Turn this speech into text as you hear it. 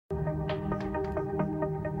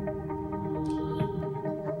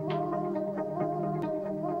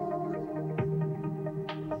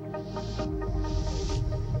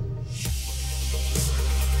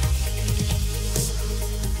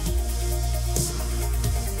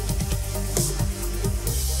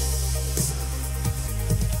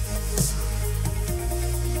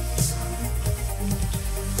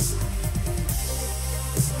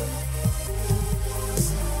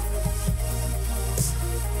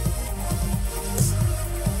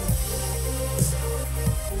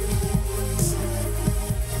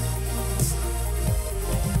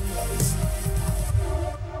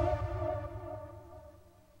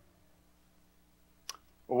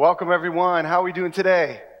Welcome, everyone. How are we doing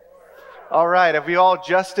today? All right. Have we all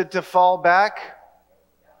adjusted to fall back?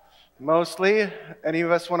 Mostly. Any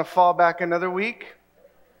of us want to fall back another week?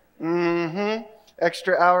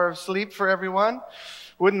 Extra hour of sleep for everyone?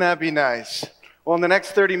 Wouldn't that be nice? Well, in the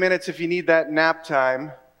next 30 minutes, if you need that nap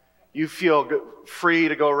time, you feel free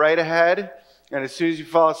to go right ahead. And as soon as you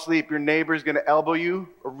fall asleep, your neighbor's going to elbow you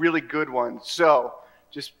a really good one. So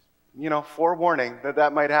just, forewarning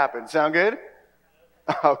that might happen. Sound good?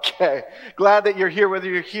 Okay. Glad that you're here, whether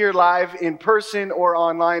you're here live in person or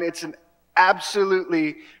online. It's an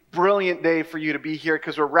absolutely brilliant day for you to be here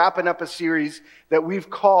because we're wrapping up a series that we've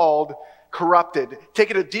called Corrupted.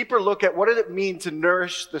 Taking a deeper look at what does it mean to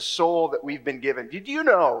nourish the soul that we've been given. Did you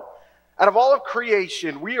know, out of all of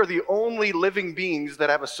creation, we are the only living beings that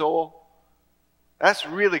have a soul? That's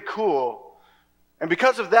really cool. And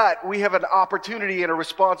because of that, we have an opportunity and a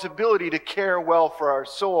responsibility to care well for our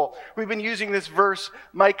soul. We've been using this verse,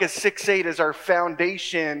 Micah 6:8, as our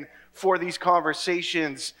foundation for these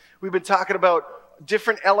conversations. We've been talking about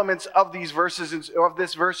different elements of these verses, of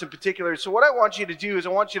this verse in particular. So what I want you to do is I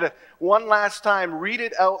want you to, one last time, read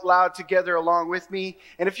it out loud together along with me.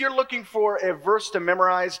 And if you're looking for a verse to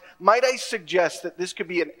memorize, might I suggest that this could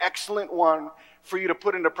be an excellent one for you to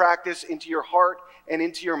put into practice, into your heart and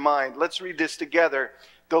into your mind. Let's read this together.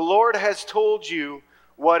 The Lord has told you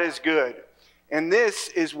what is good, and this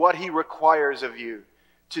is what he requires of you: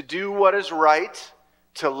 to do what is right,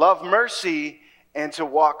 to love mercy, and to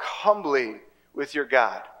walk humbly with your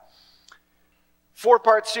God.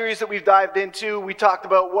 4-part series that we've dived into. We talked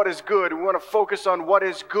about what is good. We want to focus on what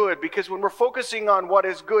is good, because when we're focusing on what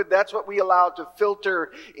is good, that's what we allow to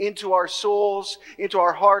filter into our souls, into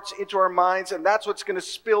our hearts, into our minds, and that's what's going to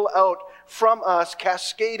spill out from us,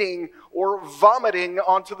 cascading or vomiting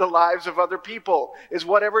onto the lives of other people, is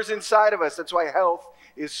whatever's inside of us. That's why health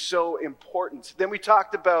is so important. Then we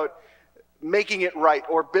talked about making it right,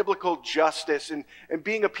 or biblical justice, and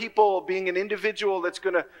being a people, being an individual that's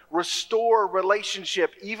going to restore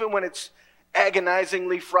relationship even when it's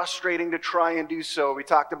agonizingly frustrating to try and do so. We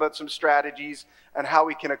talked about some strategies and how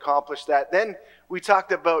we can accomplish that. Then we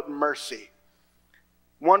talked about mercy.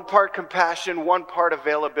 1 part compassion, 1 part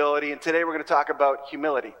availability, and today we're going to talk about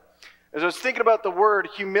humility. As I was thinking about the word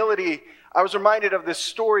humility, I was reminded of this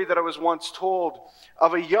story that I was once told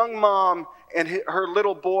of a young mom and her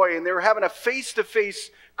little boy, and they were having a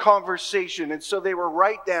face-to-face conversation, and so they were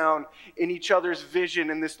right down in each other's vision,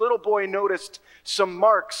 and this little boy noticed some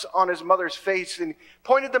marks on his mother's face and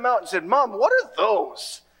pointed them out and said, "Mom, what are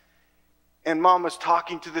those?" And Mom was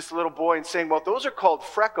talking to this little boy and saying, "Well, those are called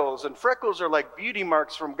freckles, and freckles are like beauty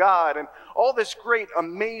marks from God," and all this great,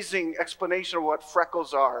 amazing explanation of what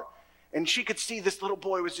freckles are. And she could see this little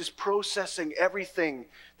boy was just processing everything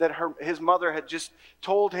that his mother had just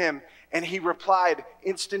told him. And he replied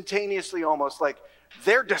instantaneously, almost like,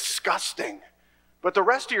 "They're disgusting, but the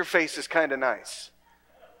rest of your face is kind of nice."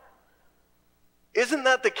 Isn't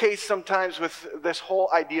that the case sometimes with this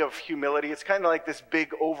whole idea of humility? It's kind of like this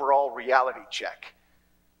big overall reality check.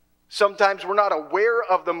 Sometimes we're not aware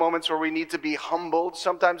of the moments where we need to be humbled.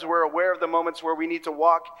 Sometimes we're aware of the moments where we need to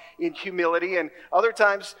walk in humility. And other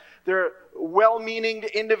times there are well-meaning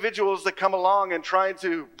individuals that come along and trying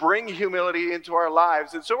to bring humility into our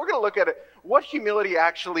lives. And so we're going to look at what humility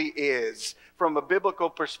actually is from a biblical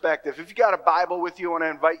perspective. If you got a Bible with you, I want to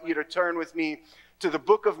invite you to turn with me to the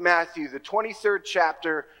book of Matthew, the 23rd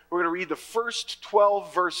chapter. We're going to read the first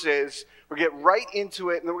 12 verses. We'll get right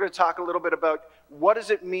into it, and then we're going to talk a little bit about what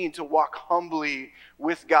does it mean to walk humbly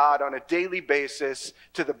with God on a daily basis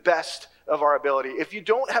to the best of our ability. If you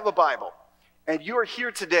don't have a Bible and you are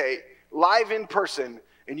here today live in person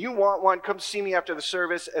and you want one, come see me after the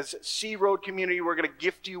service. As Sea Road Community, we're going to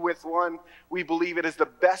gift you with one. We believe it is the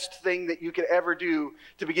best thing that you could ever do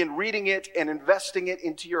to begin reading it and investing it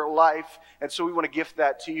into your life. And so we want to gift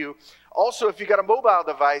that to you. Also, if you got a mobile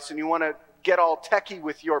device and you want to get all techie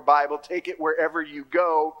with your Bible, take it wherever you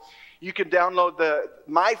go. You can download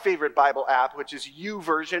my favorite Bible app, which is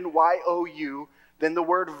YouVersion, Y-O-U, then the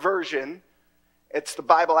word version. It's the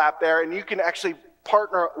Bible app there, and you can actually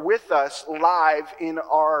partner with us live in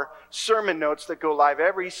our sermon notes that go live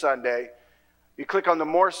every Sunday. You click on the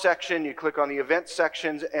More section, you click on the Event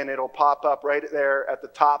sections, and it'll pop up right there at the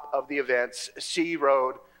top of the events, Sea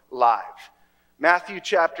Road Live. Matthew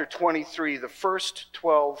chapter 23, the first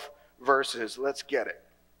 12 verses. Let's get it.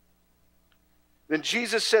 Then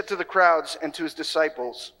Jesus said to the crowds and to his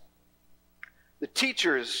disciples, "The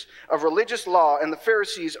teachers of religious law and the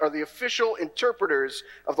Pharisees are the official interpreters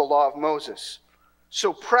of the law of Moses.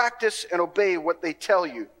 So practice and obey what they tell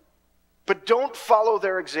you, but don't follow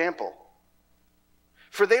their example.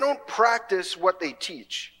 For they don't practice what they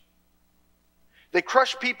teach. They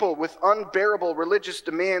crush people with unbearable religious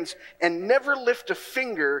demands and never lift a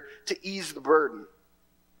finger to ease the burden.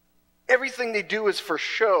 Everything they do is for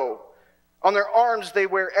show. On their arms, they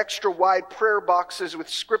wear extra wide prayer boxes with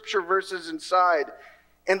scripture verses inside,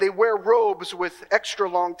 and they wear robes with extra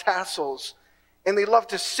long tassels, and they love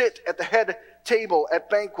to sit at the head table at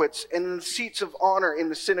banquets and in the seats of honor in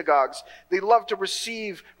the synagogues. They love to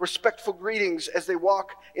receive respectful greetings as they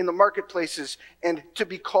walk in the marketplaces and to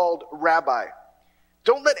be called rabbi.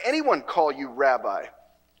 Don't let anyone call you rabbi,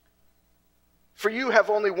 for you have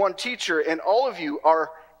only one teacher, and all of you are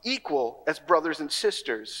equal as brothers and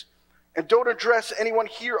sisters. And don't address anyone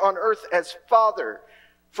here on earth as father,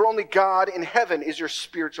 for only God in heaven is your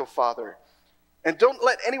spiritual father. And don't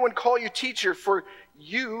let anyone call you teacher, for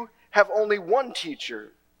you have only one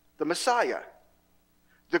teacher, the Messiah.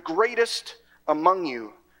 The greatest among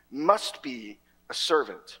you must be a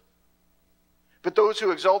servant. But those who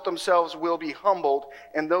exalt themselves will be humbled,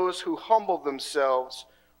 and those who humble themselves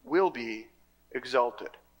will be exalted.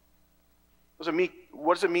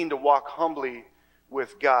 What does it mean to walk humbly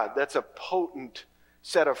with God? That's a potent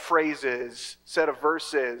set of phrases, set of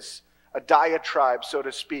verses, a diatribe, so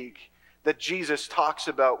to speak, that Jesus talks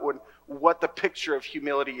about what the picture of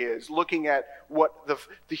humility is, looking at what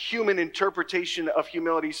the human interpretation of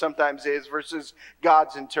humility sometimes is versus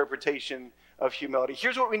God's interpretation of humility.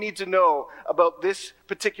 Here's what we need to know about this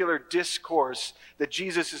particular discourse that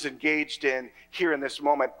Jesus is engaged in here in this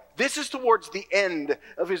moment. This is towards the end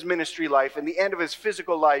of his ministry life and the end of his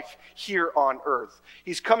physical life here on earth.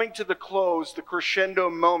 He's coming to the close, the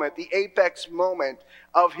crescendo moment, the apex moment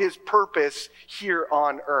of his purpose here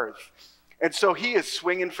on earth. And so he is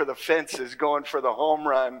swinging for the fences, going for the home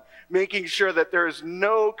run, making sure that there is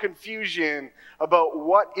no confusion about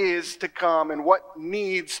what is to come and what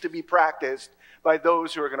needs to be practiced by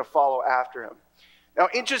those who are going to follow after him. Now,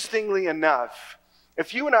 interestingly enough,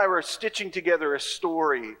 if you and I were stitching together a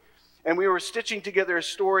story, and we were stitching together a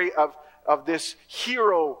story of this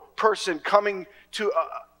hero person coming to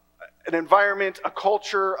an environment, a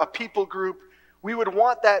culture, a people group, we would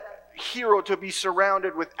want that hero to be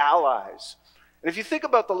surrounded with allies. And if you think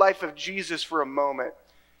about the life of Jesus for a moment,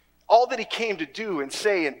 all that he came to do and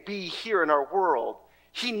say and be here in our world,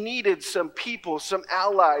 he needed some people, some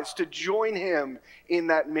allies to join him in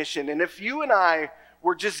that mission. And if you and I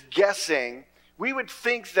were just guessing, we would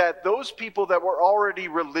think that those people that were already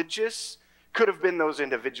religious could have been those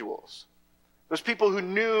individuals. Those people who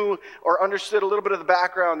knew or understood a little bit of the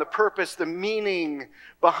background, the purpose, the meaning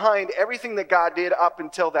behind everything that God did up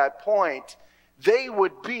until that point, they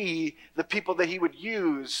would be the people that he would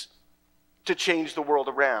use to change the world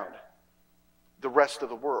around, the rest of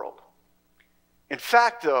the world. In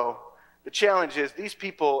fact, though, the challenge is these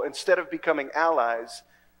people, instead of becoming allies,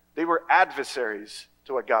 they were adversaries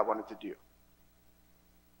to what God wanted to do.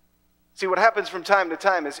 See, what happens from time to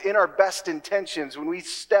time is in our best intentions, when we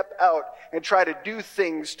step out and try to do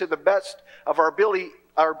things to the best of our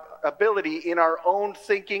ability in our own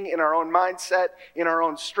thinking, in our own mindset, in our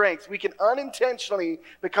own strength, we can unintentionally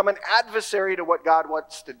become an adversary to what God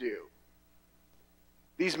wants to do.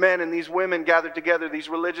 These men and these women gathered together, these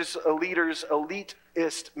religious leaders,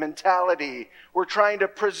 elitist mentality, were trying to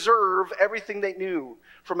preserve everything they knew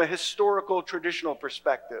from a historical, traditional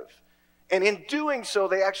perspective. And in doing so,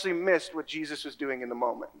 they actually missed what Jesus was doing in the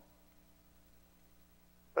moment.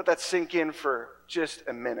 Let that sink in for just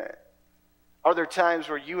a minute. Are there times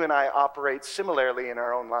where you and I operate similarly in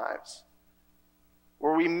our own lives?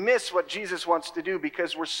 Where we miss what Jesus wants to do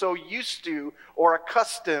because we're so used to or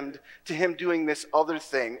accustomed to him doing this other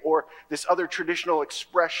thing or this other traditional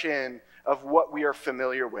expression of what we are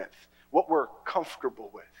familiar with, what we're comfortable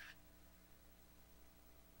with.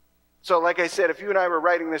 So like I said, if you and I were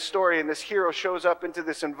writing this story and this hero shows up into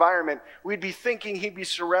this environment, we'd be thinking he'd be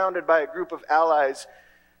surrounded by a group of allies.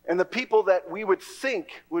 And the people that we would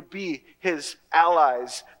think would be his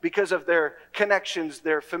allies because of their connections,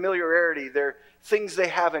 their familiarity, their things they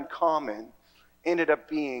have in common, ended up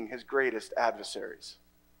being his greatest adversaries.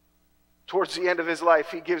 Towards the end of his life,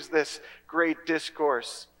 he gives this great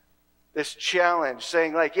discourse, this challenge,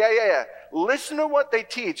 saying like, yeah, listen to what they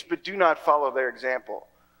teach, but do not follow their example.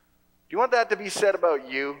 Do you want that to be said about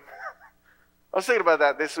you? I was thinking about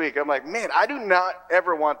that this week. I'm like, man, I do not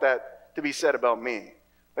ever want that to be said about me.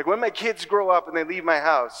 Like when my kids grow up and they leave my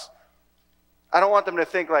house, I don't want them to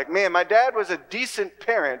think like, man, my dad was a decent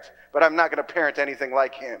parent, but I'm not going to parent anything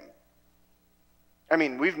like him. I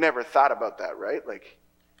mean, we've never thought about that, right? Like,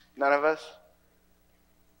 none of us.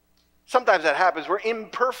 Sometimes that happens. We're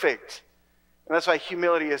imperfect. And that's why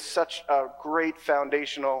humility is such a great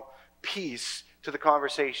foundational piece to the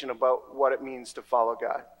conversation about what it means to follow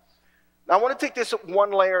God. Now, I want to take this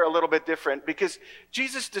one layer a little bit different because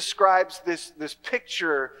Jesus describes this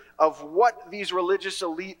picture of what these religious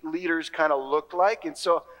elite leaders kind of looked like. And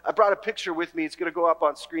so I brought a picture with me. It's going to go up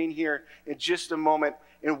on screen here in just a moment,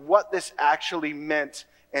 and what this actually meant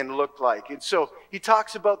and looked like. And so he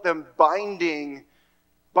talks about them binding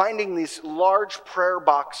these large prayer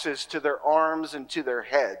boxes to their arms and to their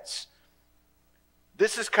heads.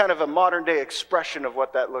 This is kind of a modern day expression of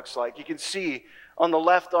what that looks like. You can see on the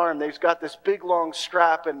left arm, they've got this big long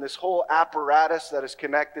strap and this whole apparatus that is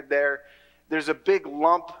connected there. There's a big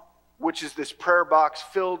lump, which is this prayer box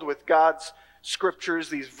filled with God's scriptures,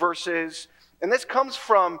 these verses. And this comes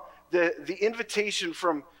from the invitation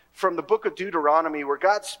from the book of Deuteronomy, where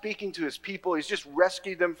God's speaking to his people. He's just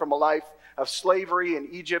rescued them from a life of slavery in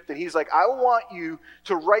Egypt. And he's like, I want you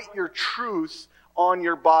to write your truth on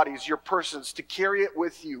your bodies, your persons, to carry it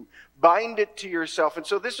with you. Bind it to yourself. And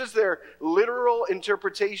so this is their literal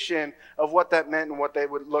interpretation of what that meant and what they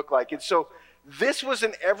would look like. And so this was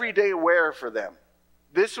an everyday wear for them.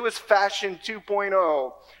 This was fashion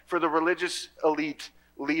 2.0 for the religious elite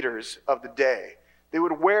leaders of the day. They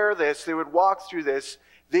would wear this. They would walk through this.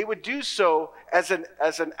 They would do so as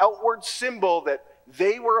an outward symbol that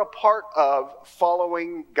they were a part of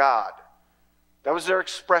following God. That was their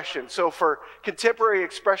expression. So for contemporary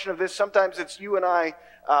expression of this, sometimes it's you and I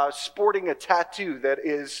sporting a tattoo that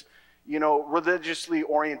is, religiously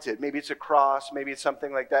oriented. Maybe it's a cross. Maybe it's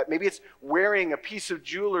something like that. Maybe it's wearing a piece of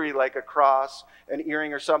jewelry like a cross, an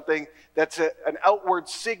earring or something. That's an outward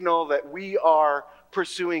signal that we are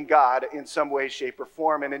pursuing God in some way, shape, or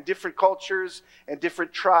form. And in different cultures and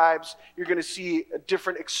different tribes, you're going to see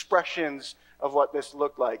different expressions of what this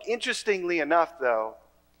looked like. Interestingly enough, though,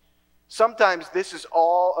 sometimes this is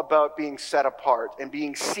all about being set apart and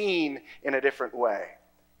being seen in a different way.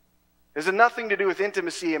 It has nothing to do with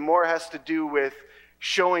intimacy and more has to do with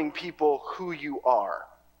showing people who you are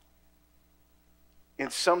in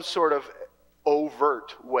some sort of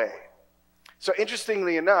overt way. So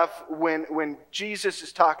interestingly enough, when Jesus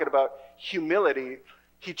is talking about humility,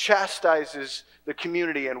 he chastises the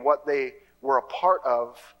community and what they were a part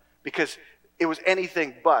of, because it was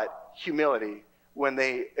anything but humility when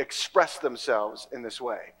they expressed themselves in this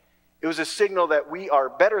way. It was a signal that we are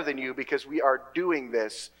better than you because we are doing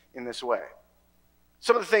this in this way.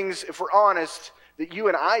 Some of the things, if we're honest, that you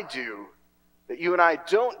and I do, that you and I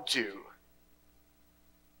don't do,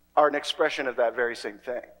 are an expression of that very same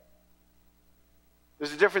thing.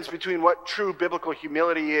 There's a difference between what true biblical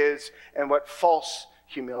humility is and what false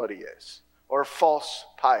humility is, or false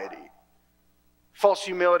piety. False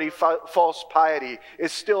humility, false piety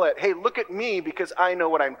is still at, hey, look at me because I know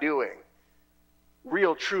what I'm doing.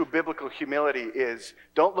 Real, true biblical humility is,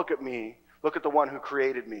 don't look at me, look at the one who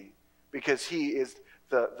created me, because he is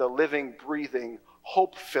the living, breathing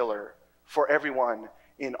hope filler for everyone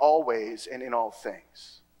in all ways and in all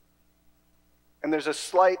things. And there's a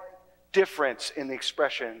slight difference in the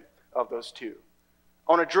expression of those two.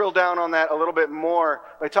 I want to drill down on that a little bit more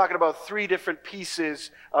by talking about three different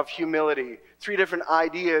pieces of humility, three different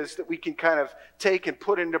ideas that we can kind of take and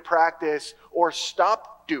put into practice or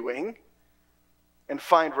stop doing and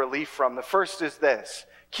find relief from. The first is this: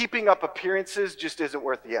 keeping up appearances just isn't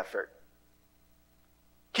worth the effort.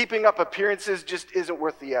 Keeping up appearances just isn't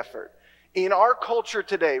worth the effort. In our culture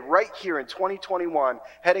today, right here in 2021,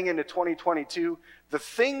 heading into 2022, the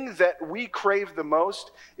thing that we crave the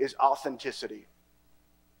most is authenticity.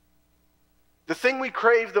 The thing we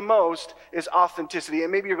crave the most is authenticity.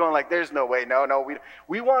 And maybe you're going like, there's no way. No,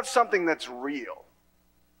 we want something that's real.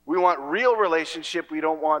 We want real relationship. We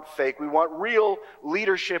don't want fake. We want real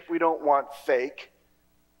leadership. We don't want fake.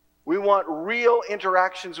 We want real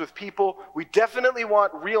interactions with people. We definitely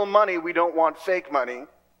want real money. We don't want fake money.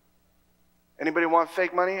 Anybody want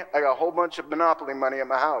fake money? I got a whole bunch of Monopoly money at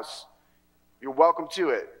my house. You're welcome to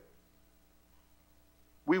it.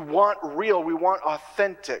 We want real. We want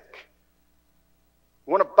authentic.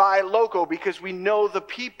 We want to buy local because we know the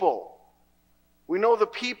people. We know the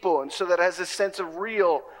people, and so that has a sense of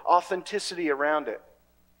real authenticity around it.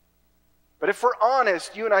 But if we're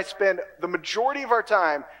honest, you and I spend the majority of our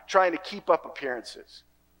time trying to keep up appearances.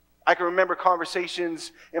 I can remember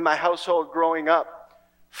conversations in my household growing up,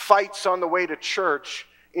 fights on the way to church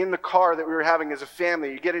in the car that we were having as a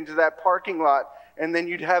family. You get into that parking lot, and then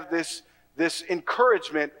you'd have this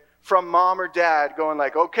encouragement from mom or dad going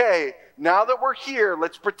like, okay, now that we're here,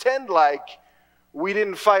 let's pretend like we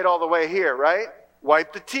didn't fight all the way here, right?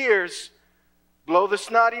 Wipe the tears, blow the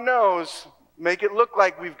snotty nose, make it look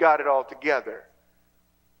like we've got it all together.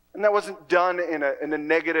 And that wasn't done in a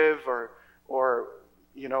negative or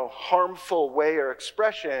harmful way or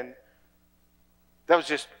expression. That was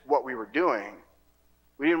just what we were doing.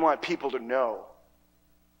 We didn't want people to know.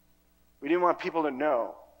 We didn't want people to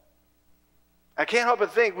know. I can't help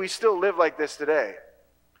but think we still live like this today.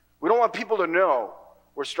 We don't want people to know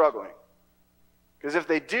we're struggling. Because if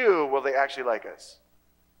they do, will they actually like us?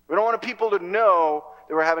 We don't want people to know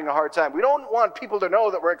that we're having a hard time. We don't want people to know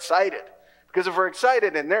that we're excited. Because if we're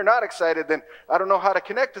excited and they're not excited, then I don't know how to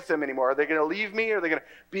connect with them anymore. Are they going to leave me? Are they going to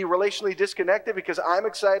be relationally disconnected because I'm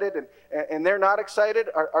excited and they're not excited?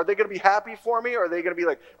 Are they going to be happy for me? Or are they going to be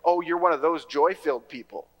like, oh, you're one of those joy-filled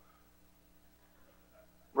people?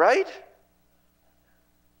 Right?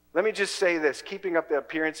 Let me just say this. Keeping up the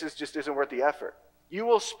appearances just isn't worth the effort. You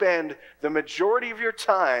will spend the majority of your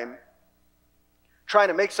time trying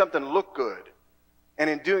to make something look good. And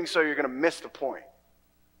in doing so, you're going to miss the point.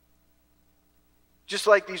 Just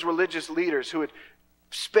like these religious leaders who would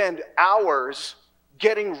spend hours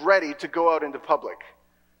getting ready to go out into public,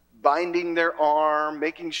 binding their arm,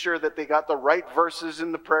 making sure that they got the right verses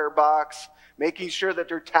in the prayer box, making sure that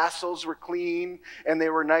their tassels were clean and they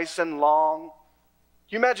were nice and long.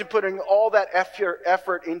 Can you imagine putting all that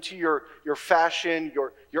effort into your fashion,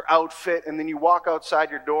 your outfit, and then you walk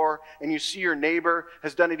outside your door and you see your neighbor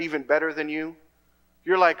has done it even better than you?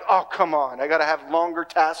 You're like, oh, come on, I got to have longer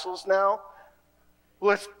tassels now?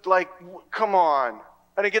 Come on.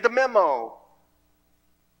 I didn't get the memo.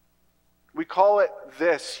 We call it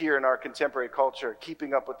this here in our contemporary culture,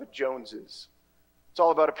 keeping up with the Joneses. It's all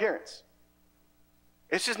about appearance.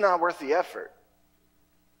 It's just not worth the effort.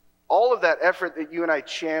 All of that effort that you and I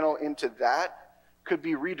channel into that could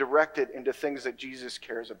be redirected into things that Jesus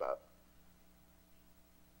cares about.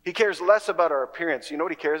 He cares less about our appearance. You know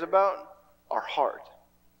what he cares about? Our heart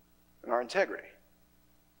and our integrity.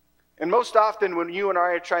 And most often when you and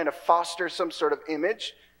I are trying to foster some sort of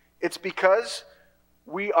image, it's because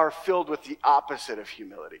we are filled with the opposite of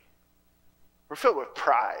humility. We're filled with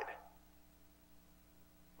pride.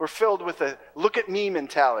 We're filled with a look at me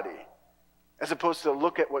mentality as opposed to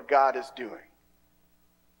look at what God is doing.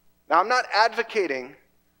 Now, I'm not advocating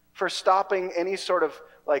for stopping any sort of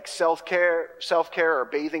like self-care or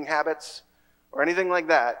bathing habits or anything like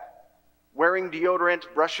that. Wearing deodorant,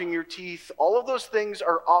 brushing your teeth, all of those things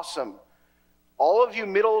are awesome. All of you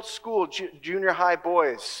middle school, junior high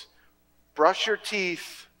boys, brush your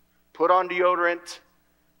teeth, put on deodorant,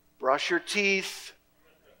 brush your teeth.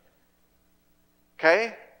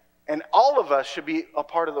 Okay? And all of us should be a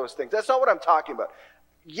part of those things. That's not what I'm talking about.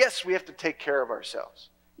 Yes, we have to take care of ourselves.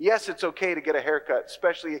 Yes, it's okay to get a haircut,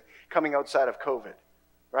 especially coming outside of COVID,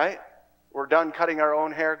 right? We're done cutting our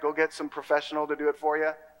own hair. Go get some professional to do it for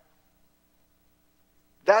you.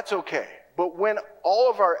 That's okay. But when all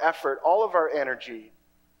of our effort, all of our energy,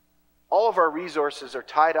 all of our resources are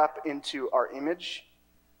tied up into our image,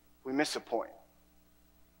 we miss the point.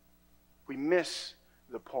 We miss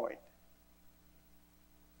the point.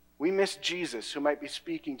 We miss Jesus, who might be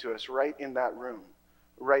speaking to us right in that room,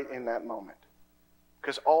 right in that moment.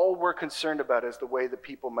 Because all we're concerned about is the way that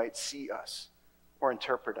people might see us or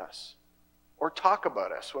interpret us or talk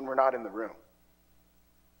about us when we're not in the room.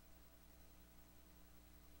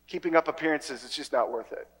 Keeping up appearances, it's just not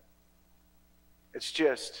worth it. It's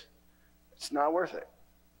not worth it.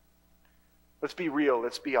 Let's be real.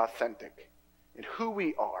 Let's be authentic in who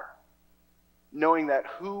we are, knowing that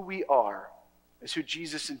who we are is who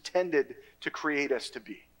Jesus intended to create us to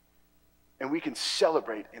be. And we can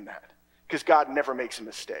celebrate in that because God never makes a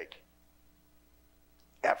mistake.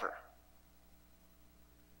 Ever.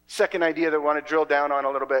 Second idea that I want to drill down on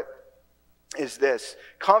a little bit is this.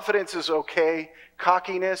 Confidence is okay,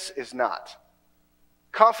 cockiness is not.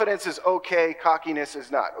 Confidence is okay, cockiness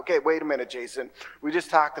is not. Okay, wait a minute, Jason. We just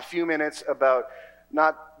talked a few minutes about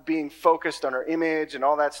not being focused on our image and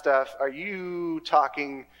all that stuff. Are you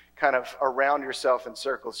talking kind of around yourself in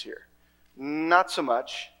circles here? Not so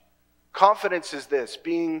much. Confidence is this,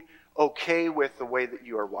 being okay with the way that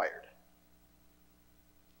you are wired.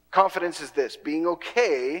 Confidence is this, being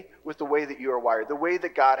okay with the way that you are wired, the way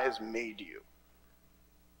that God has made you.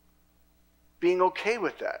 Being okay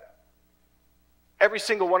with that. Every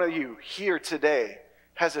single one of you here today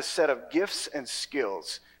has a set of gifts and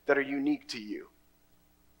skills that are unique to you.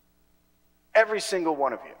 Every single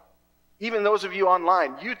one of you. Even those of you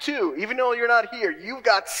online, you too, even though you're not here, you've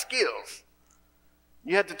got skills.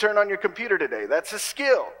 You had to turn on your computer today. That's a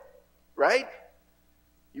skill, right?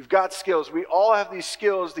 You've got skills. We all have these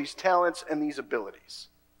skills, these talents, and these abilities.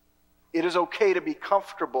 It is okay to be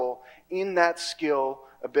comfortable in that skill,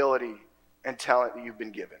 ability, and talent that you've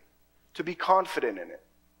been given. To be confident in it.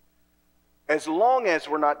 As long as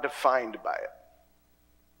we're not defined by it.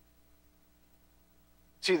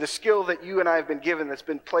 See, the skill that you and I have been given that's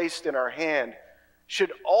been placed in our hand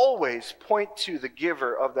should always point to the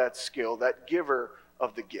giver of that skill, that giver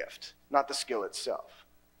of the gift, not the skill itself.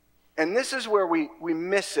 And this is where we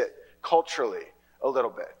miss it culturally a little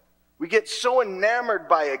bit. We get so enamored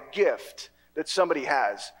by a gift that somebody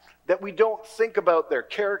has that we don't think about their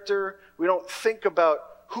character. We don't think about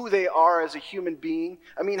who they are as a human being.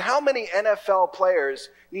 I mean, how many NFL players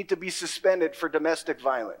need to be suspended for domestic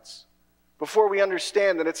violence before we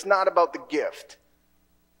understand that it's not about the gift?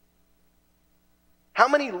 How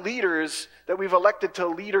many leaders that we've elected to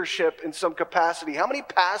leadership in some capacity, how many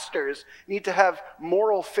pastors need to have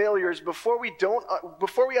moral failures before we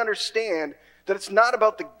understand that it's not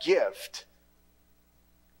about the gift?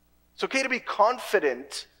 It's okay to be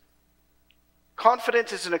confident.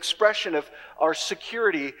 Confidence is an expression of our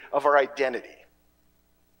security, of our identity.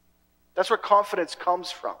 That's where confidence comes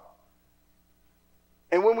from.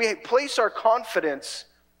 And when we place our confidence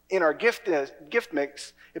in our gift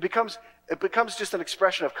mix, it becomes just an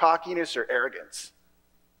expression of cockiness or arrogance.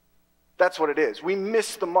 That's what it is. We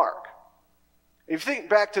miss the mark. If you think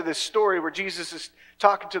back to this story where Jesus is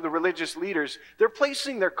talking to the religious leaders, they're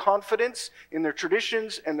placing their confidence in their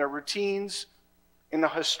traditions and their routines, in the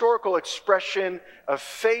historical expression of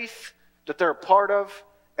faith that they're a part of,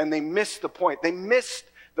 and they missed the point. They missed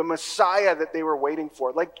the Messiah that they were waiting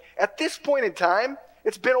for. Like, at this point in time,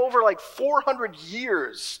 it's been over like 400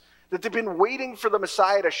 years that they've been waiting for the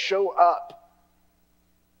Messiah to show up.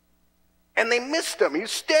 And they missed him. He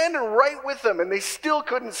was standing right with them, and they still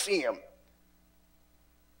couldn't see him.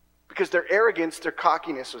 Because their arrogance, their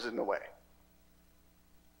cockiness was in the way.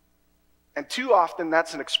 And too often,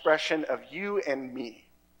 that's an expression of you and me.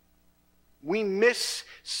 We miss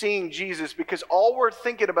seeing Jesus because all we're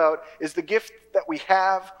thinking about is the gift that we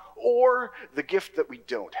have or the gift that we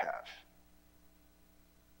don't have.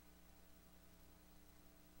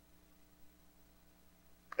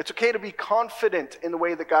 It's okay to be confident in the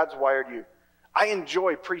way that God's wired you. I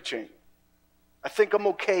enjoy preaching. I think I'm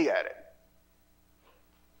okay at it.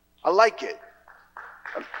 I like it.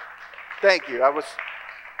 Thank you. I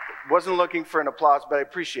wasn't looking for an applause, but I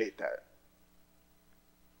appreciate that.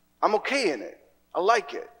 I'm okay in it. I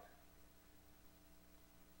like it.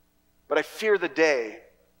 But I fear the day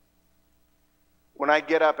when I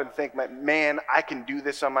get up and think, man, I can do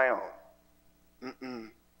this on my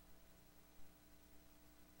own.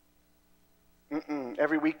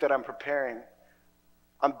 Every week that I'm preparing,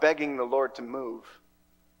 I'm begging the Lord to move.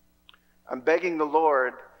 I'm begging the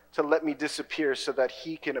Lord to let me disappear so that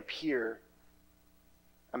he can appear.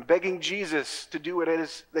 I'm begging Jesus to do what it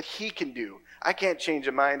is that he can do. I can't change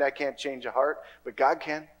a mind, I can't change a heart, but God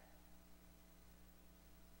can.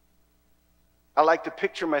 I like to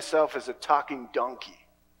picture myself as a talking donkey.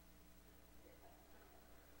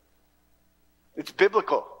 It's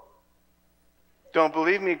biblical. Don't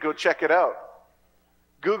believe me? Go check it out.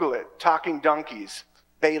 Google it. Talking donkeys.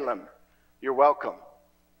 Balaam. You're welcome.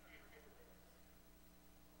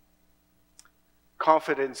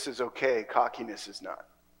 Confidence is okay. Cockiness is not.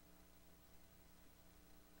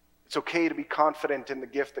 It's okay to be confident in the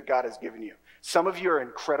gift that God has given you. Some of you are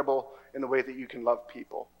incredible in the way that you can love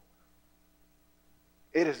people.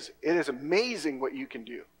 It is amazing what you can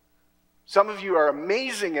do. Some of you are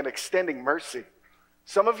amazing at extending mercy.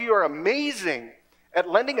 Some of you are amazing at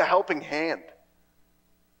lending a helping hand.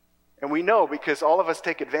 And we know because all of us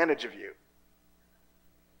take advantage of you.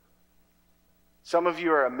 Some of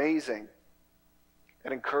you are amazing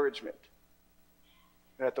at encouragement.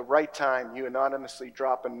 And at the right time, you anonymously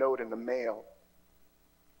drop a note in the mail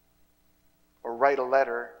or write a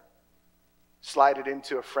letter, slide it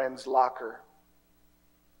into a friend's locker,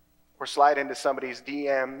 or slide into somebody's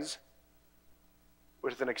DMs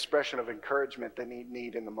with an expression of encouragement they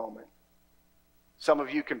need in the moment. Some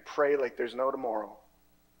of you can pray like there's no tomorrow.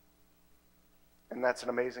 And that's an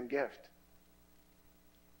amazing gift.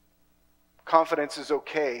 Confidence is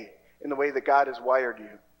okay in the way that God has wired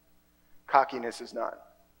you. Cockiness is not.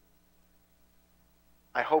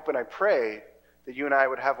 I hope and I pray that you and I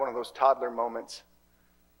would have one of those toddler moments,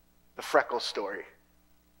 the freckle story,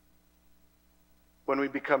 when we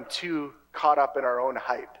become too caught up in our own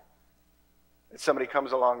hype. And somebody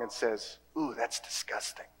comes along and says, "Ooh, that's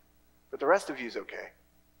disgusting. But the rest of you is okay."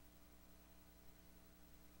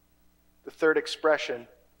 The third expression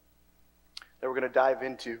that we're going to dive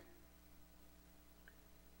into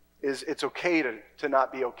is it's okay to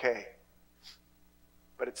not be okay,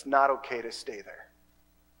 but it's not okay to stay there.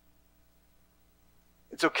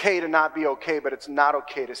 It's okay to not be okay, but it's not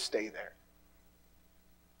okay to stay there.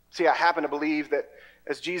 See, I happen to believe that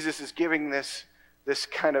as Jesus is giving this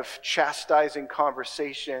kind of chastising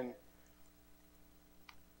conversation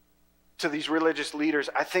to these religious leaders,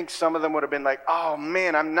 I think some of them would have been like, oh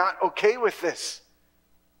man, I'm not okay with this.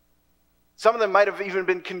 Some of them might have even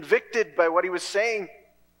been convicted by what he was saying.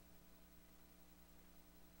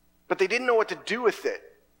 But they didn't know what to do with it.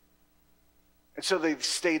 And so they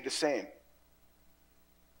stayed the same.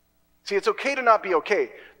 See, it's okay to not be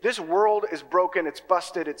okay. This world is broken, it's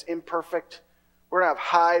busted, it's imperfect. We're going to have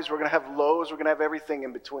highs, we're going to have lows, we're going to have everything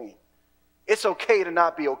in between. It's okay to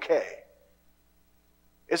not be okay.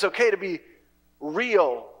 It's okay to be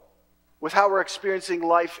real with how we're experiencing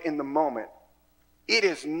life in the moment. It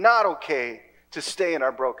is not okay to stay in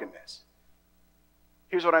our brokenness.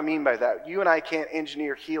 Here's what I mean by that. You and I can't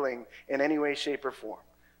engineer healing in any way, shape, or form.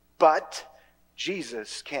 But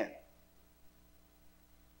Jesus can.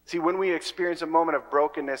 See, when we experience a moment of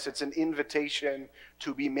brokenness, it's an invitation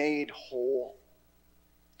to be made whole,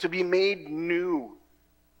 to be made new.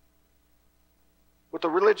 What the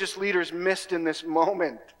religious leaders missed in this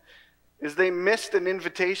moment is they missed an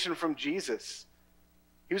invitation from Jesus.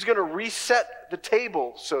 He was going to reset the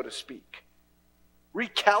table, so to speak,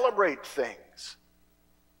 recalibrate things.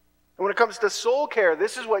 And when it comes to soul care,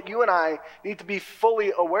 this is what you and I need to be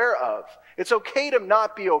fully aware of. It's okay to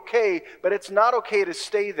not be okay, but it's not okay to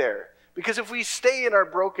stay there. Because if we stay in our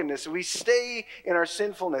brokenness, if we stay in our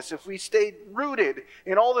sinfulness, if we stay rooted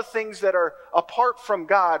in all the things that are apart from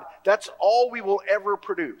God, that's all we will ever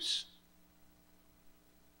produce.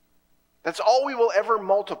 That's all we will ever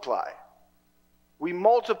multiply. We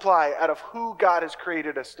multiply out of who God has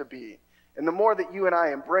created us to be. And the more that you and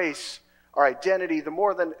I embrace our identity, the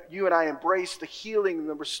more that you and I embrace the healing and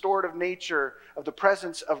the restorative nature of the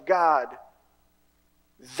presence of God,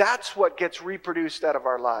 that's what gets reproduced out of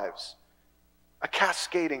our lives. A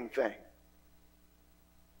cascading thing.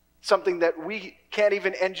 Something that we can't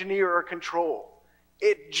even engineer or control.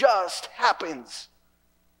 It just happens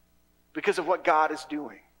because of what God is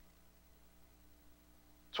doing.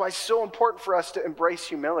 That's why it's so important for us to embrace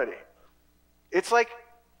humility. It's like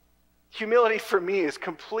humility for me is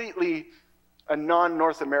completely a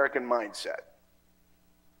non-North American mindset.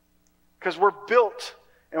 Because we're built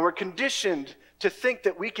and we're conditioned to think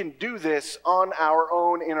that we can do this on our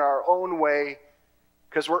own, in our own way,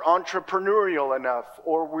 because we're entrepreneurial enough,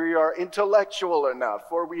 or we are intellectual enough,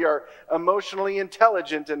 or we are emotionally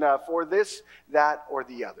intelligent enough, or this, that, or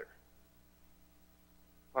the other.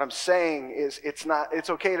 What I'm saying is it's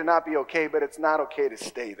okay to not be okay, but it's not okay to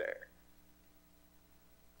stay there.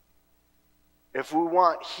 If we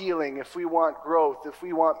want healing, if we want growth, if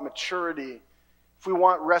we want maturity, if we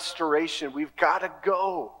want restoration, we've got to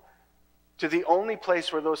go to the only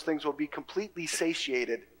place where those things will be completely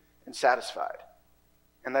satiated and satisfied.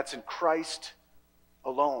 And that's in Christ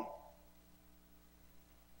alone.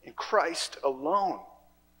 In Christ alone.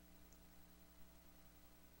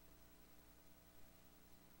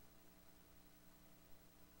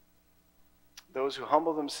 Those who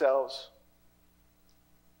humble themselves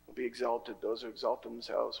will be exalted. Those who exalt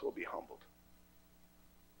themselves will be humbled.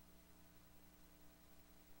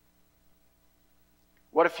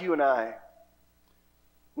 What if you and I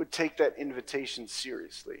would take that invitation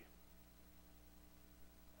seriously?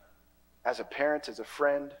 As a parent, as a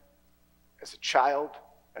friend, as a child,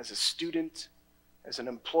 as a student, as an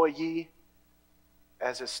employee,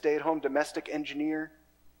 as a stay-at-home domestic engineer,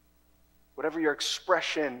 whatever your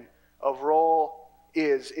expression of role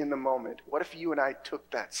is in the moment, what if you and I took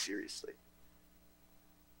that seriously?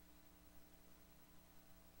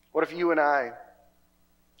 What if you and I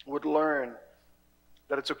would learn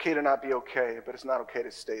that it's okay to not be okay, but it's not okay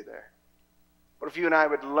to stay there? What if you and I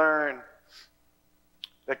would learn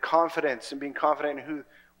that confidence and being confident in who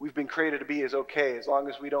we've been created to be is okay, as long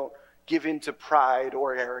as we don't give in to pride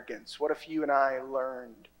or arrogance? What if you and I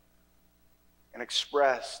learned and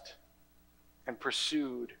expressed and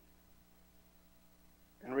pursued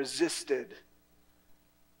and resisted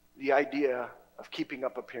the idea of keeping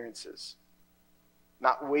up appearances,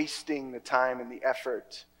 not wasting the time and the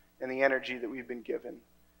effort and the energy that we've been given,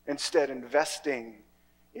 instead investing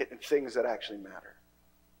it in things that actually matter?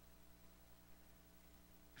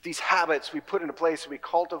 If these habits we put into place, we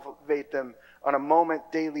cultivate them on a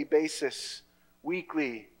moment, daily basis,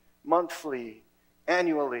 weekly, monthly,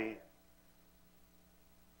 annually,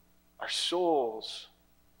 our souls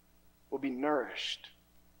will be nourished.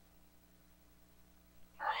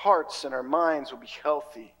 Our hearts and our minds will be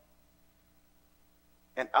healthy.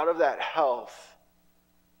 And out of that health,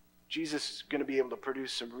 Jesus is going to be able to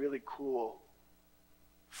produce some really cool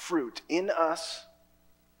fruit in us,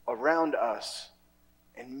 around us,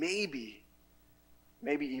 and maybe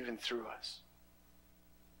even through us.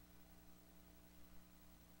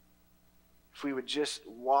 If we would just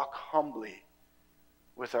walk humbly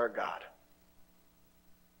with our God.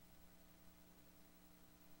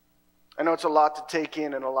 I know it's a lot to take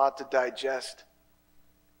in and a lot to digest.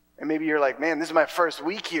 And maybe you're like, man, this is my first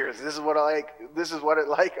week here. This is what I like. This is what it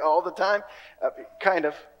like all the time. Kind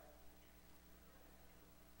of.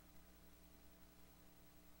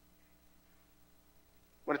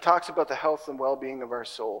 When it talks about the health and well-being of our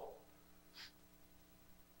soul,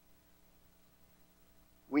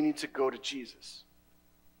 we need to go to Jesus.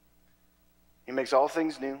 He makes all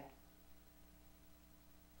things new.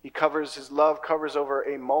 His love covers over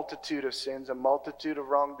a multitude of sins, a multitude of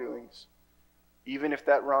wrongdoings, even if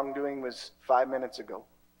that wrongdoing was 5 minutes ago,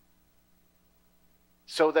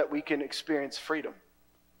 so that we can experience freedom.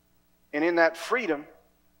 And in that freedom,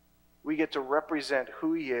 we get to represent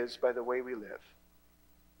who he is by the way we live.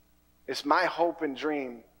 It's my hope and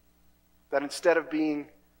dream that instead of being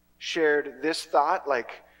shared this thought,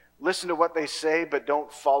 like listen to what they say but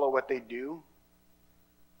don't follow what they do,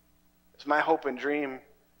 it's my hope and dream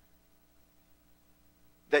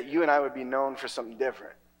that you and I would be known for something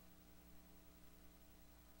different.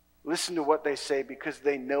 Listen to what they say because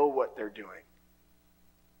they know what they're doing.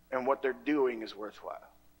 And what they're doing is worthwhile.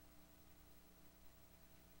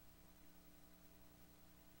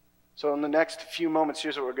 So in the next few moments,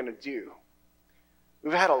 here's what we're going to do.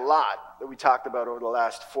 We've had a lot that we talked about over the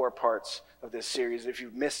last 4 parts of this series. If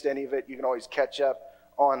you've missed any of it, you can always catch up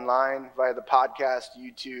online via the podcast,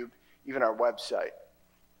 YouTube, even our website.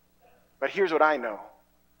 But here's what I know.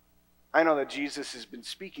 I know that Jesus has been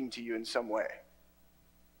speaking to you in some way.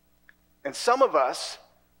 And some of us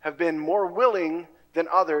have been more willing than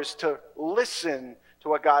others to listen to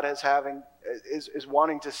what God is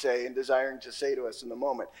wanting to say and desiring to say to us in the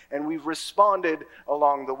moment. And we've responded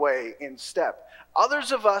along the way in step.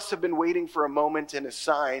 Others of us have been waiting for a moment and a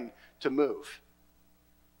sign to move.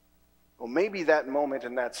 Well, maybe that moment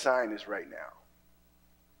and that sign is right now.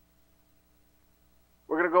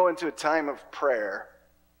 We're going to go into a time of prayer.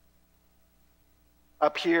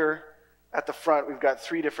 Up here at the front, we've got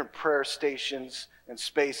 3 different prayer stations and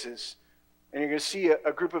spaces. And you're going to see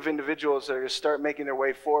a group of individuals that are going to start making their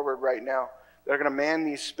way forward right now. They're going to man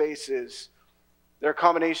these spaces. They're a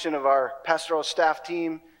combination of our pastoral staff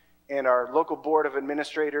team and our local board of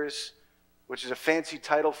administrators, which is a fancy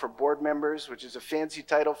title for board members, which is a fancy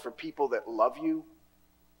title for people that love you.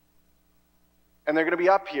 And they're going to be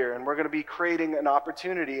up here, and we're going to be creating an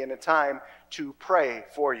opportunity and a time to pray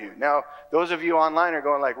for you. Now, those of you online are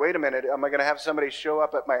going like, wait a minute, am I going to have somebody show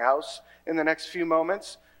up at my house in the next few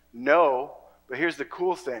moments? No, but here's the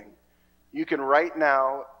cool thing. You can right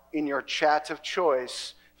now, in your chat of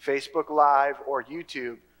choice, Facebook Live or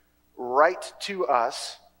YouTube, write to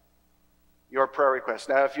us your prayer request.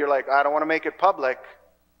 Now, if you're like, I don't want to make it public,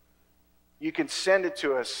 you can send it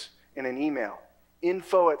to us in an email.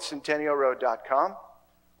 info@centennialroad.com.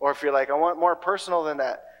 Or if you're like, I want more personal than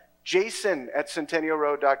that,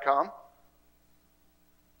 jason@centennialroad.com.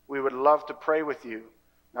 We would love to pray with you,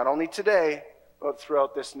 not only today, but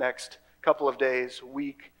throughout this next couple of days,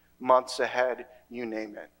 week, months ahead, you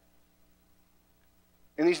name it.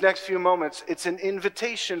 In these next few moments, it's an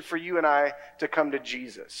invitation for you and I to come to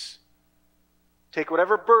Jesus. Take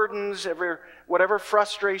whatever burdens, whatever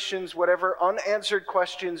frustrations, whatever unanswered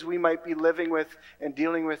questions we might be living with and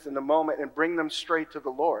dealing with in the moment and bring them straight to the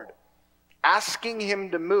Lord. Asking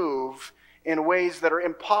him to move in ways that are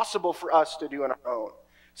impossible for us to do on our own.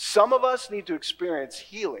 Some of us need to experience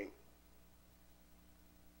healing.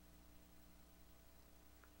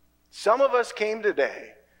 Some of us came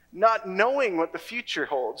today not knowing what the future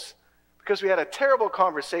holds because we had a terrible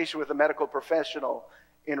conversation with a medical professional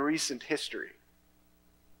in recent history.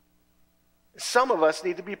 Some of us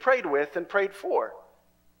need to be prayed with and prayed for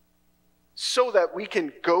so that we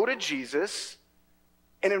can go to Jesus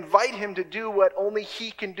and invite him to do what only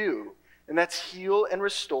he can do, and that's heal and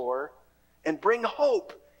restore and bring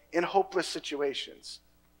hope in hopeless situations.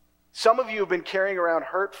 Some of you have been carrying around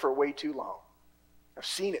hurt for way too long. I've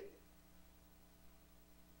seen it.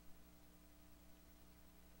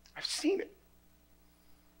 I've seen it.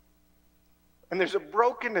 And there's a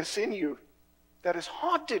brokenness in you that has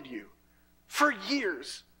haunted you for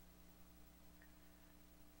years.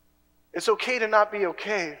 It's okay to not be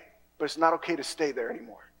okay, but it's not okay to stay there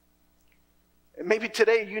anymore. And maybe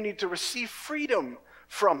today you need to receive freedom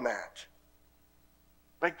from that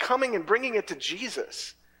by coming and bringing it to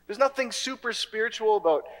Jesus. There's nothing super spiritual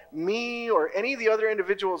about me or any of the other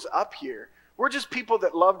individuals up here. We're just people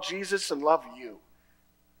that love Jesus and love you.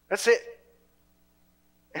 That's it.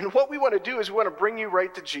 And what we want to do is we want to bring you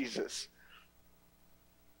right to Jesus.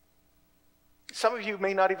 Some of you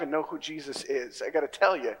may not even know who Jesus is. I got to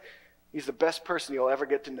tell you, he's the best person you'll ever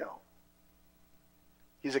get to know.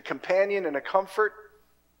 He's a companion and a comfort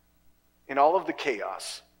in all of the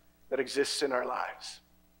chaos. that exists in our lives.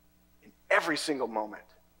 In every single moment.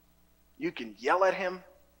 You can yell at him.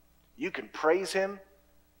 You can praise him.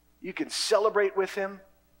 You can celebrate with him.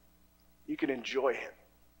 You can enjoy him.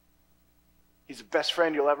 He's the best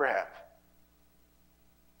friend you'll ever have.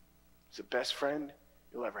 He's the best friend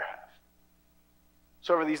you'll ever have.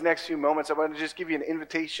 So over these next few moments, I want to just give you an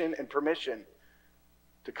invitation and permission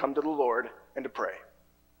to come to the Lord and to pray.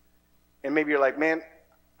 And maybe you're like, man,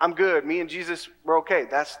 I'm good. Me and Jesus, we're okay.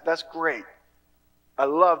 That's great. I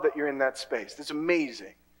love that you're in that space. That's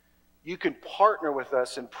amazing. You can partner with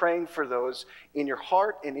us in praying for those in your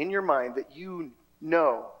heart and in your mind that you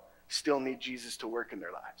know still need Jesus to work in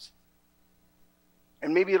their lives.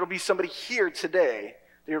 And maybe it'll be somebody here today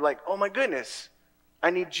that you're like, oh my goodness, I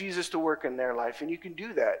need Jesus to work in their life. And you can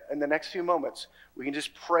do that in the next few moments. We can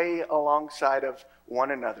just pray alongside of one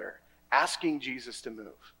another, asking Jesus to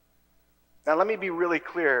move. Now let me be really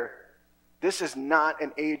clear. This is not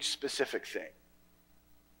an age-specific thing.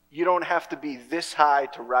 You don't have to be this high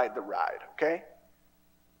to ride the ride, okay?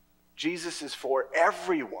 Jesus is for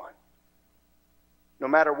everyone. No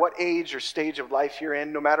matter what age or stage of life you're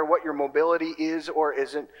in, no matter what your mobility is or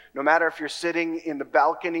isn't, no matter if you're sitting in the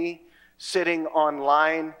balcony, sitting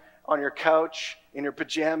online on your couch, in your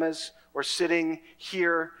pajamas, or sitting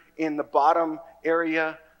here in the bottom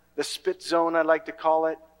area, the spit zone I like to call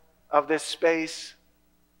it, of this space.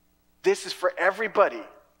 This is for everybody.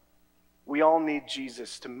 We all need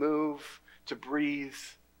Jesus to move, to breathe,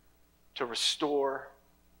 to restore.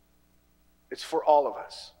 It's for all of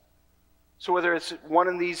us. So whether it's one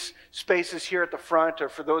of these spaces here at the front, or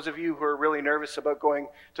for those of you who are really nervous about going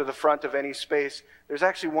to the front of any space, there's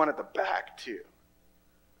actually one at the back too.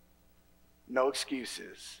 No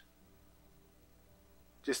excuses.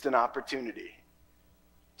 Just an opportunity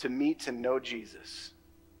to meet and know Jesus.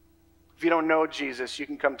 If you don't know Jesus, you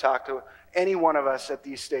can come talk to any one of us at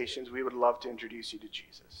these stations. We would love to introduce you to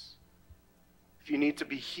Jesus. If you need to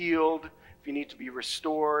be healed, if you need to be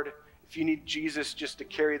restored, if you need Jesus just to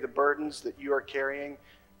carry the burdens that you are carrying,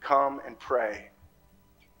 come and pray.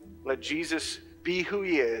 Let Jesus be who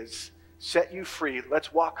he is, set you free.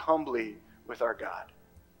 Let's walk humbly with our God.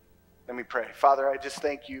 Let me pray. Father, I just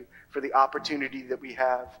thank you for the opportunity that we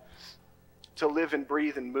have to live and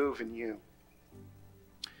breathe and move in you.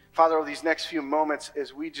 Father, over these next few moments,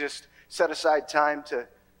 as we just set aside time to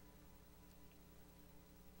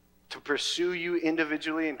pursue you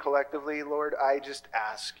individually and collectively, Lord, I just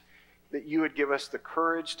ask that you would give us the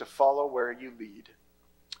courage to follow where you lead,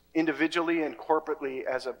 individually and corporately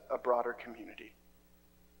as a broader community.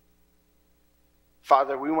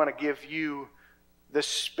 Father, we want to give you the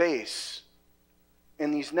space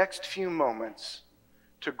in these next few moments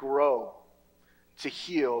to grow, to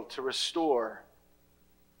heal, to restore,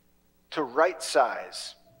 to right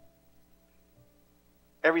size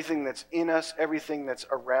everything that's in us, everything that's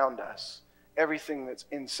around us, everything that's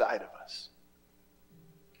inside of us.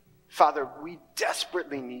 Father, we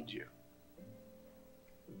desperately need you.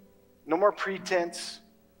 No more pretense,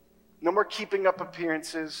 no more keeping up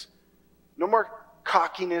appearances, no more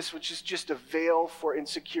cockiness, which is just a veil for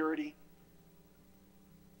insecurity.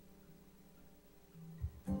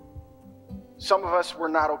 Some of us, we're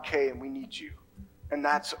not okay and we need you. And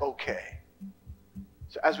that's okay.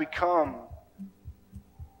 So as we come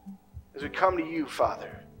to you,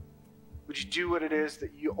 Father, would you do what it is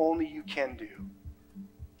that only you can do?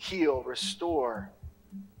 Heal, restore,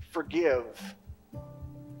 forgive,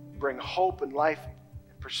 bring hope and life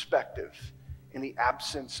and perspective in the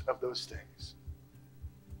absence of those things.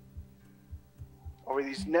 Over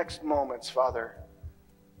these next moments, Father,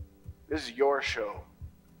 this is your show.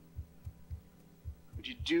 Would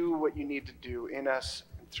you do what you need to do in us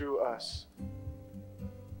and through us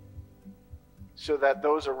so that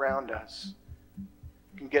those around us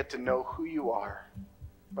can get to know who you are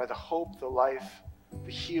by the hope, the life,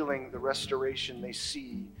 the healing, the restoration they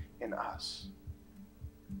see in us.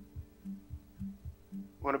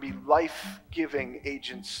 We want to be life-giving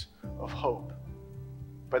agents of hope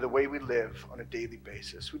by the way we live on a daily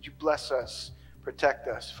basis. Would you bless us, protect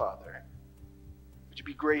us, Father? Would you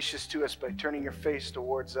be gracious to us by turning your face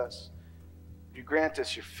towards us? Would you grant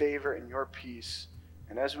us your favor and your peace?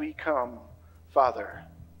 And as we come, Father,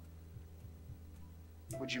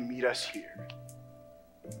 would you meet us here?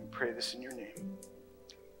 We pray this in your name.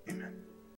 Amen.